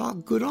 I thought, oh,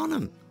 good on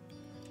them.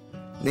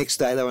 Next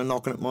day they were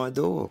knocking at my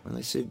door, and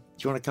they said, do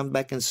you want to come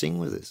back and sing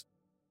with us?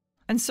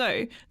 And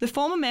so, the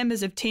former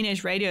members of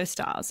Teenage Radio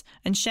Stars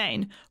and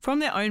Shane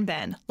formed their own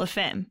band, La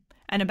Femme,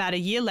 and about a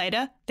year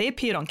later, they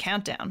appeared on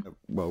Countdown.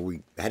 Well,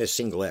 we had a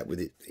single out with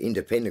the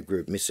independent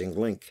group Missing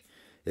Link.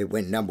 It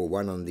went number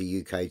one on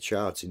the UK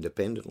charts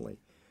independently.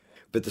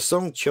 But the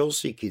song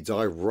Chelsea Kids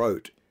I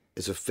wrote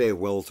as a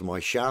farewell to my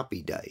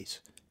Sharpie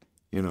days.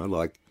 You know,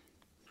 like,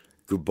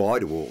 goodbye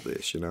to all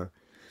this, you know.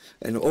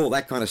 And all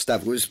that kind of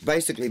stuff. It was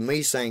basically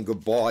me saying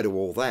goodbye to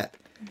all that.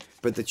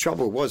 But the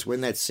trouble was,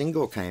 when that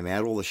single came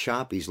out, all the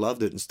Sharpies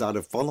loved it and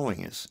started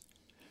following us.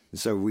 And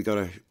so we got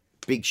a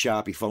big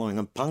Sharpie following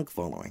and punk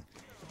following.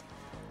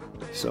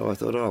 So I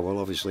thought, oh, well,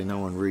 obviously no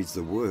one reads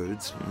the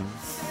words. You know.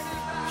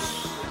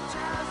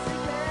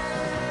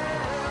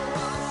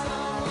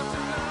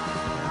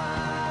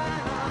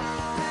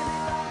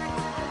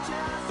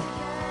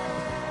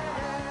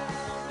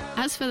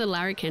 As for the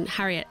larrikin,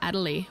 Harriet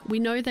Adderley, we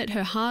know that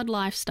her hard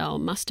lifestyle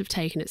must have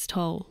taken its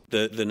toll.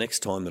 The next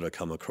time that I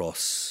come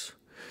across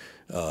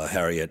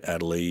Harriet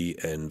Adderley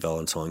and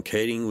Valentine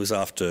Keating was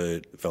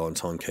after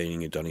Valentine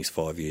Keating had done his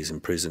 5 years in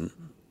prison,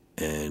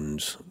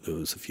 and there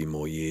was a few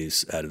more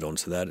years added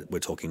onto that. We're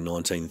talking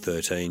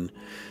 1913.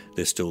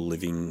 They're still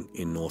living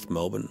in North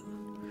Melbourne.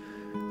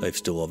 They've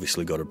still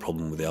obviously got a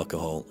problem with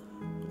alcohol.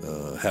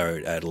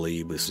 Harriet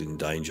Adderley was in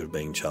danger of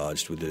being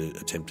charged with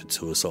attempted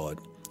suicide,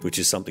 which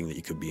is something that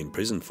you could be in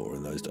prison for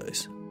in those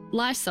days.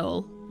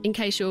 Lysol, in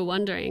case you were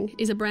wondering,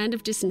 is a brand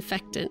of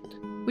disinfectant,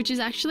 which is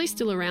actually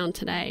still around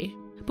today.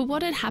 But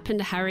what had happened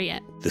to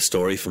Harriet? The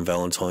story from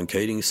Valentine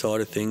Keating's side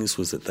of things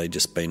was that they'd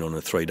just been on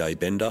a 3-day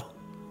bender,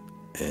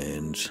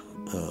 and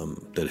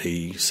that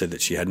he said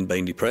that she hadn't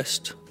been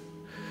depressed.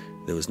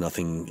 There was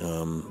nothing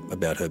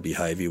about her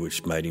behaviour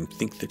which made him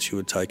think that she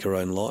would take her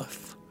own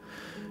life,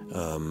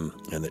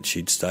 and that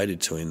she'd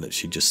stated to him that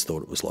she just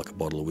thought it was like a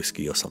bottle of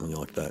whiskey or something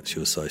like that. She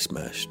was so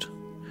smashed.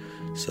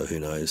 So who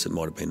knows, it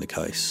might have been the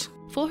case.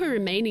 For her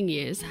remaining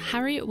years,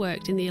 Harriet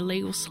worked in the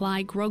illegal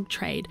sly grog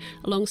trade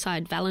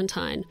alongside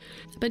Valentine,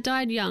 but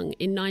died young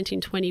in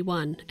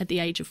 1921 at the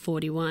age of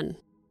 41.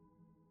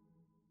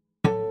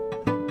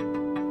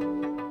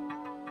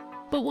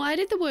 But why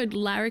did the word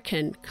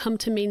larrikin come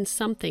to mean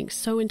something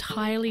so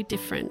entirely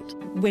different?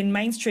 When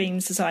mainstream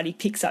society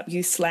picks up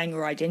youth slang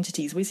or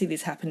identities, we see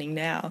this happening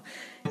now,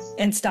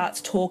 and starts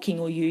talking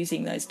or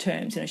using those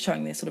terms,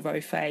 showing their sort of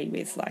au fait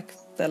with like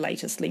the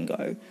latest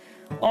lingo.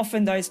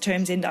 Often those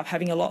terms end up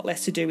having a lot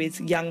less to do with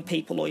young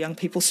people, or young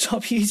people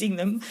stop using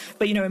them,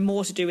 but,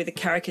 more to do with a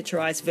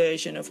caricaturised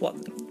version of what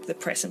the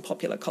press and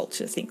popular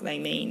culture think they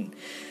mean.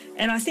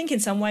 And I think in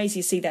some ways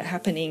you see that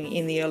happening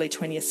in the early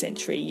 20th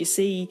century. You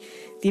see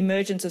the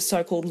emergence of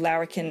so-called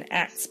larrikin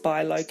acts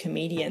by low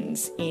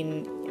comedians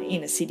in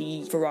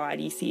inner-city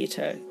variety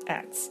theatre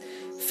acts,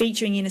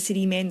 featuring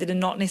inner-city men that are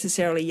not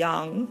necessarily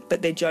young,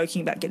 but they're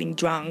joking about getting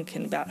drunk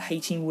and about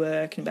hating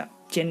work and about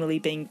generally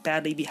being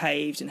badly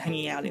behaved and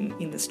hanging out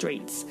in the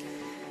streets.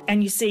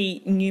 And you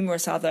see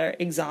numerous other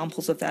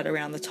examples of that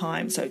around the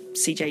time. So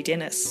C.J.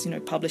 Dennis,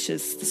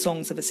 publishes The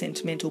Songs of a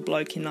Sentimental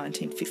Bloke in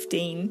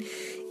 1915.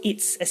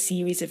 It's a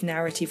series of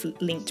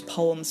narrative-linked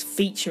poems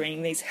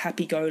featuring these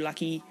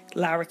happy-go-lucky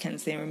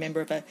larrikins. They're a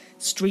member of a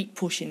street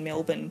push in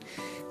Melbourne,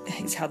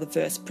 is how the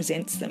verse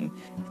presents them.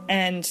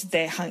 And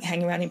they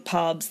hang around in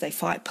pubs, they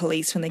fight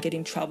police when they get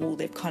in trouble,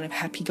 they're kind of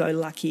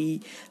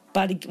happy-go-lucky.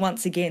 But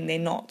once again, they're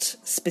not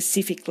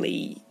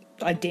specifically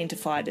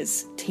identified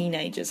as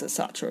teenagers as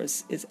such, or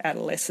as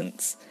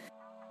adolescents.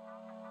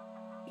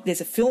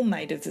 There's a film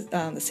made of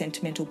the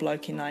Sentimental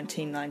Bloke in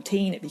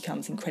 1919. It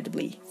becomes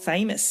incredibly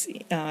famous,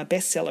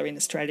 bestseller in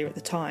Australia at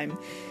the time.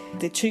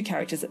 The two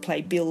characters that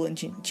play Bill and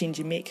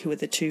Ginger Mick, who are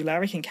the two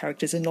larrikin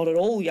characters, are not at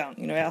all young.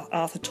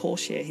 Arthur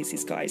Torshare, he's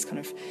this guy, he's kind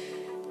of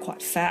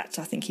quite fat.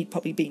 I think he'd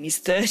probably be in his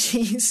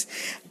 30s.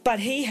 But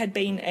he had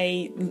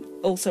been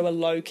also a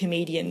low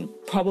comedian,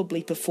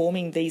 probably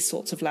performing these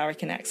sorts of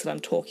larrikin acts that I'm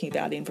talking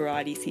about in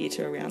variety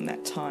theatre around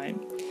that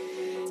time.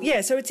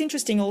 Yeah, so it's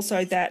interesting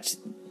also that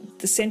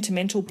The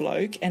Sentimental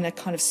Bloke and a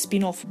kind of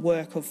spin-off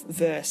work of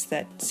verse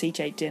that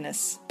C.J.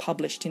 Dennis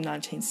published in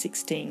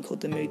 1916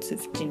 called The Moods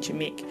of Ginger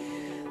Mick,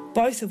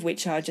 both of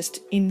which are just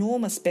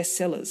enormous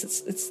bestsellers.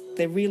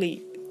 They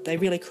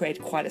really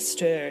created quite a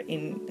stir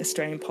in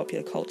Australian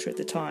popular culture at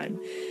the time.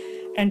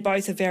 And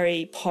both are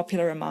very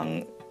popular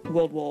among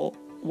World War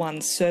I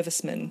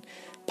servicemen,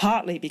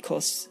 partly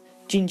because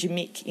Ginger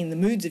Mick, in The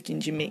Moods of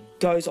Ginger Mick,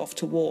 goes off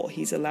to war.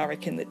 He's a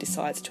larrikin that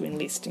decides to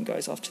enlist and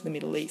goes off to the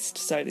Middle East.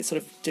 So they're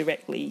sort of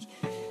directly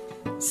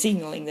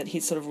signalling that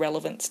his sort of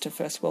relevance to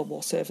First World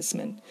War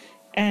servicemen.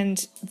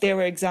 And there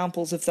were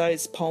examples of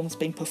those poems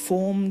being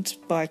performed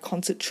by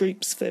concert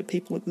troops for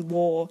people at the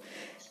war.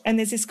 And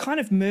there's this kind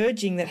of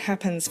merging that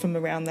happens from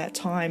around that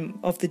time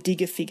of the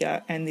digger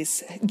figure and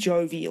this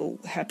jovial,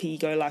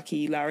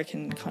 happy-go-lucky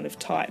larrikin kind of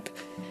type.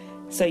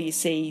 So you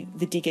see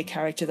the digger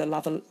character, the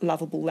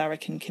lovable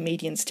larrikin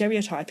comedian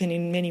stereotype, and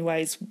in many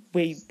ways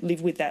we've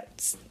lived with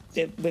that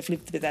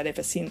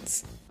ever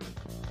since.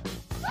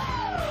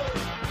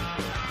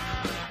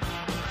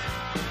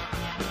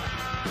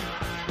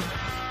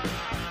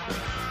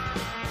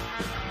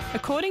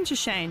 According to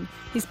Shane,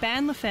 his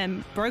band La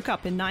Femme broke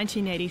up in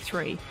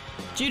 1983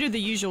 due to the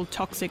usual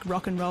toxic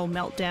rock and roll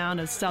meltdown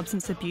of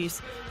substance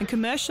abuse and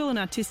commercial and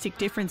artistic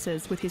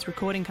differences with his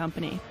recording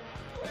company.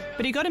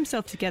 But he got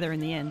himself together in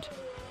the end.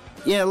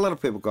 Yeah, a lot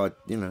of people got,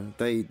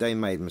 they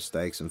made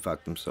mistakes and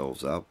fucked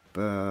themselves up,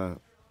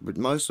 but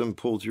most of them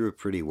pulled through it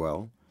pretty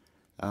well.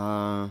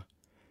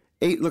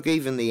 Look,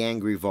 even the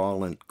angry,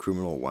 violent,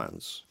 criminal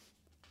ones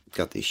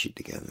got their shit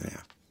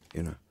together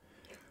now,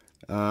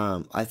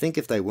 I think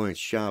if they weren't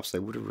sharps, they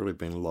would have really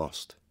been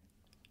lost.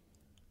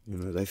 You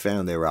know, they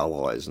found their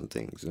allies and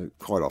things, and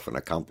quite often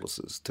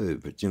accomplices too,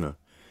 but, you know,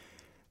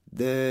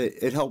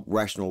 it helped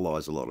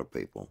rationalise a lot of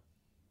people,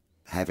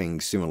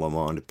 having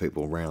similar-minded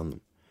people around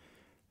them.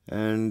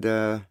 And,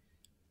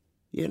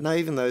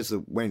 even those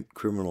that went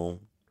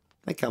criminal,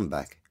 they come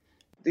back.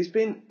 There's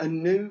been a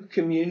new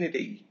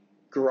community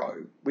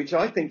grow, which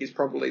I think is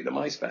probably the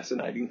most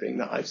fascinating thing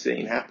that I've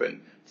seen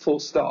happen, full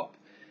stop.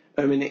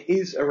 I mean, it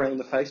is around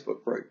the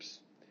Facebook groups.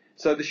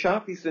 So the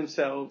Sharpies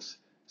themselves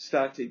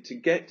started to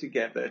get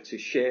together to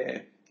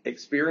share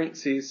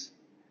experiences,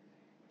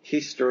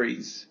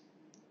 histories,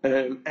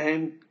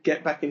 and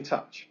get back in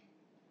touch,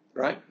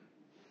 right?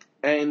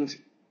 And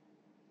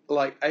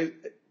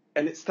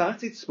it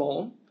started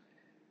small,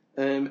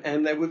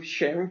 and they were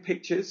sharing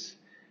pictures,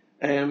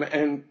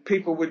 and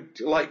people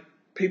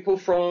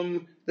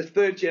from the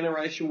third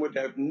generation would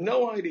have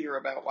no idea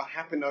about what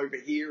happened over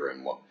here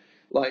and what,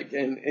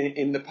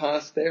 in the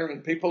past there,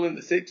 and people in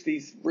the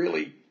 60s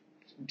really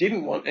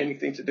didn't want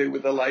anything to do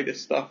with the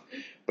latest stuff,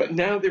 but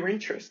now they're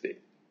interested.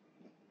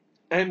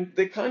 And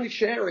they're kind of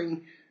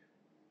sharing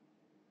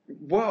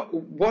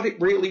what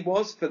it really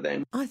was for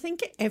them. I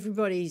think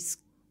everybody's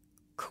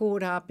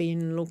caught up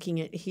in looking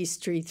at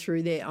history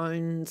through their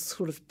own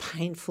sort of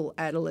painful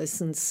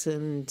adolescence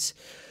and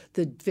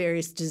the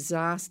various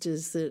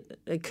disasters that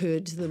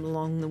occurred to them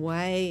along the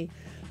way.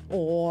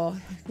 Or,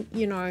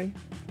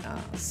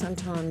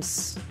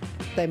 sometimes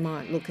they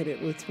might look at it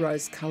with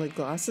rose-coloured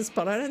glasses,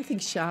 but I don't think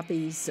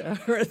Sharpies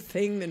are a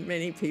thing that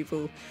many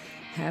people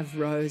have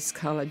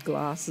rose-coloured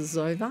glasses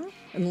over,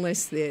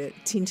 unless they're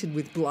tinted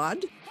with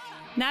blood.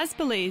 Naz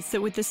believes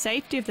that with the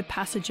safety of the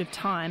passage of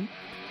time,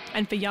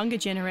 and for younger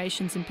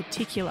generations in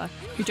particular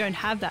who don't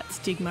have that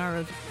stigma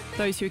of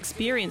those who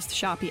experienced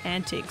Sharpie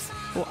antics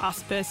or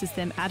us versus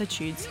them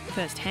attitudes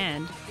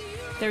firsthand,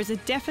 there is a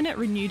definite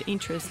renewed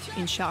interest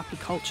in Sharpie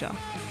culture.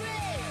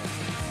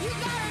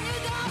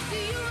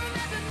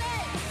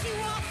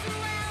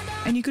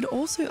 And you could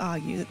also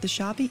argue that the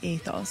Sharpie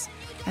ethos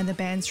and the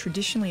bands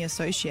traditionally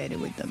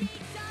associated with them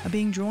are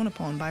being drawn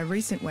upon by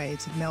recent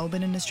waves of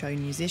Melbourne and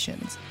Australian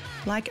musicians,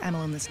 like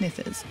Amyl and the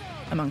Sniffers,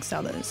 amongst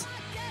others.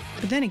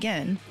 But then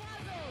again...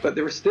 But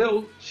there are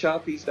still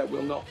Sharpies that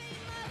will not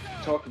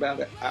talk about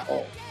it at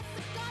all,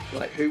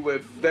 who were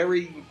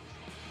very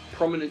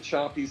prominent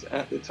Sharpies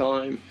at the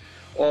time,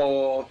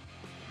 or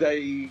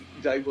they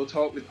will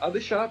talk with other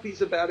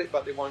Sharpies about it,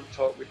 but they won't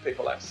talk with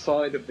people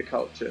outside of the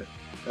culture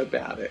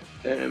about it.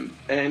 And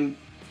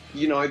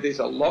there's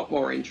a lot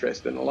more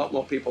interest and a lot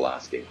more people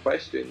asking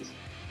questions,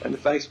 and the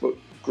Facebook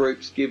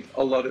groups give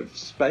a lot of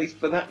space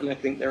for that, and I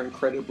think they're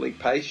incredibly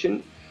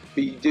patient.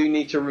 But you do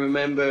need to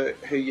remember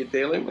who you're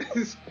dealing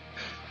with,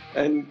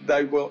 and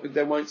they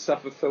won't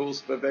suffer fools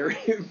for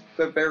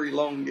very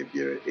long. If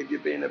you're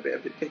being a bit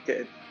of a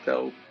dickhead,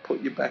 they'll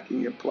put you back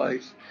in your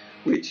place,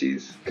 which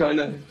is kind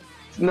of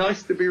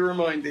nice to be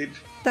reminded.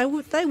 They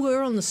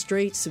were on the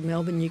streets of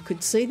Melbourne. You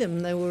could see them.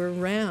 They were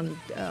around.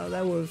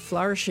 They were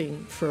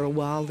flourishing for a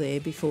while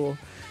there before,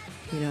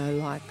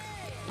 like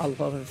a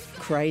lot of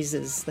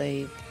crazes,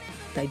 they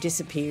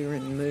disappear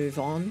and move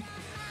on.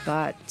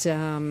 But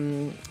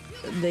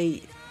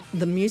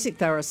the music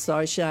they're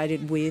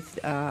associated with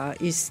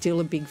is still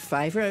a big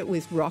favourite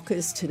with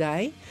rockers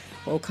today.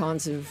 All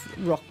kinds of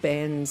rock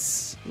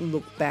bands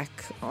look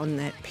back on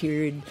that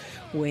period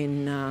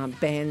when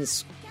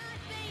bands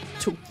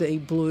took the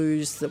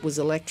blues that was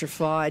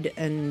electrified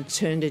and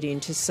turned it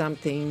into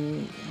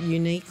something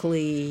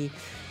uniquely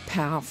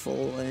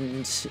powerful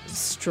and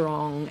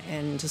strong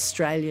and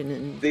Australian.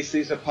 And this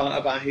is a part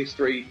of our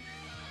history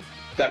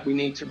that we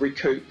need to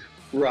recoup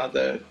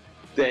rather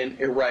than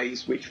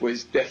erase, which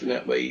was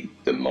definitely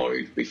the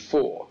mode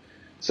before.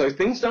 So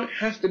things don't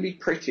have to be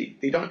pretty.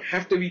 They don't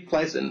have to be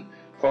pleasant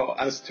for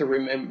us to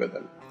remember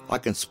them. I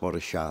can spot a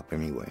sharp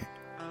anywhere.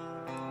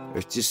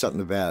 It's just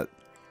something about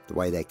the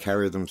way they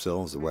carry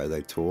themselves, the way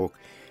they talk.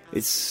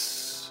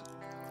 It's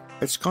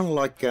kind of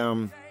like,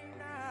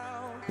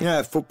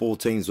 football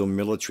teams or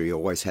military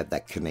always have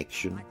that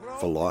connection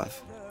for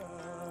life.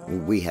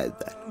 And we had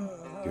that,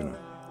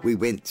 We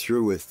went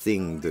through a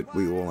thing that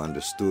we all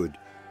understood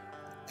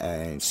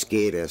and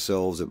scared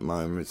ourselves at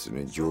moments and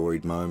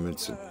enjoyed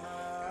moments. And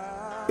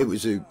it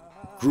was a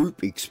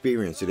group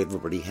experience that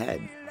everybody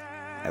had,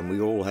 and we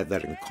all had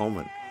that in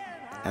common.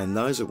 And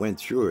those that went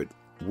through it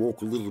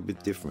walk a little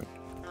bit different.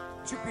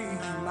 To be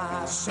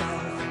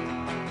myself.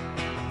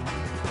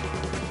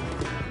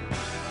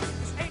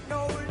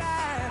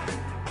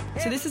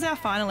 So this is our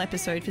final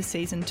episode for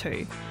Season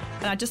 2.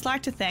 And I'd just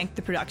like to thank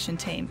the production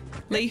team,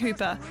 Lee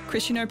Hooper,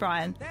 Christian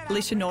O'Brien,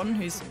 Alicia Norton,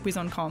 who's whiz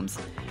on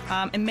comms,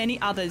 and many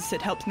others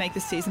that helped make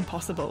this season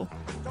possible.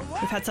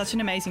 We've had such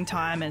an amazing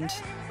time, and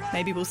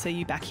maybe we'll see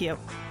you back here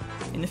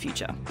in the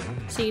future.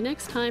 See you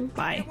next time.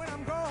 Bye.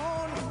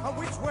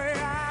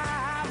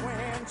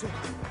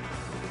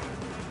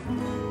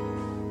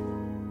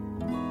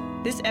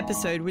 This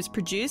episode was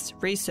produced,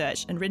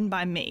 researched and written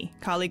by me,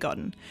 Carly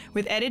Godden,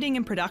 with editing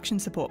and production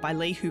support by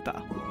Lee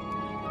Hooper.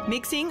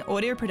 Mixing,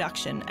 audio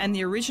production and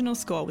the original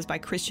score was by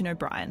Christian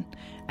O'Brien,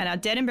 and our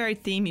Dead and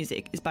Buried theme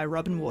music is by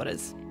Robin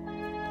Waters.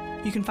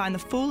 You can find the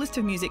full list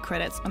of music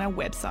credits on our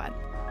website.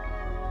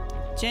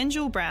 Jen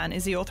Jewel Brown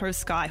is the author of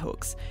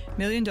Skyhooks, $1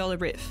 Million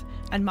Riff,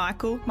 and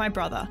Michael, My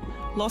Brother,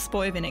 Lost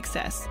Boy of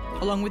INXS,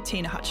 along with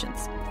Tina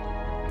Hutchins.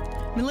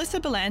 Melissa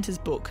Belanta's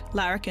book,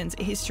 Larrikins,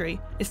 A History,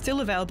 is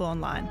still available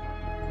online.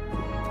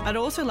 I'd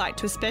also like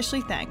to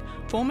especially thank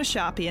former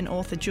Sharpie and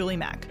author Julie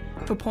Mack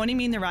for pointing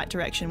me in the right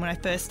direction when I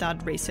first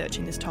started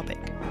researching this topic.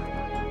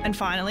 And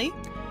finally,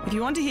 if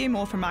you want to hear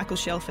more from Michael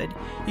Shelford,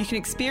 you can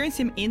experience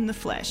him in the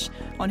flesh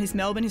on his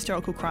Melbourne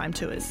historical crime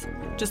tours.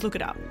 Just look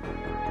it up.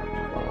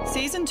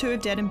 Season 2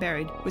 of Dead and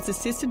Buried was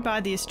assisted by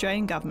the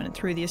Australian Government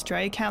through the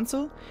Australia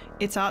Council,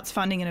 its arts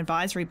funding and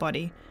advisory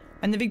body,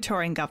 and the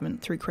Victorian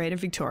Government through Creative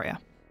Victoria.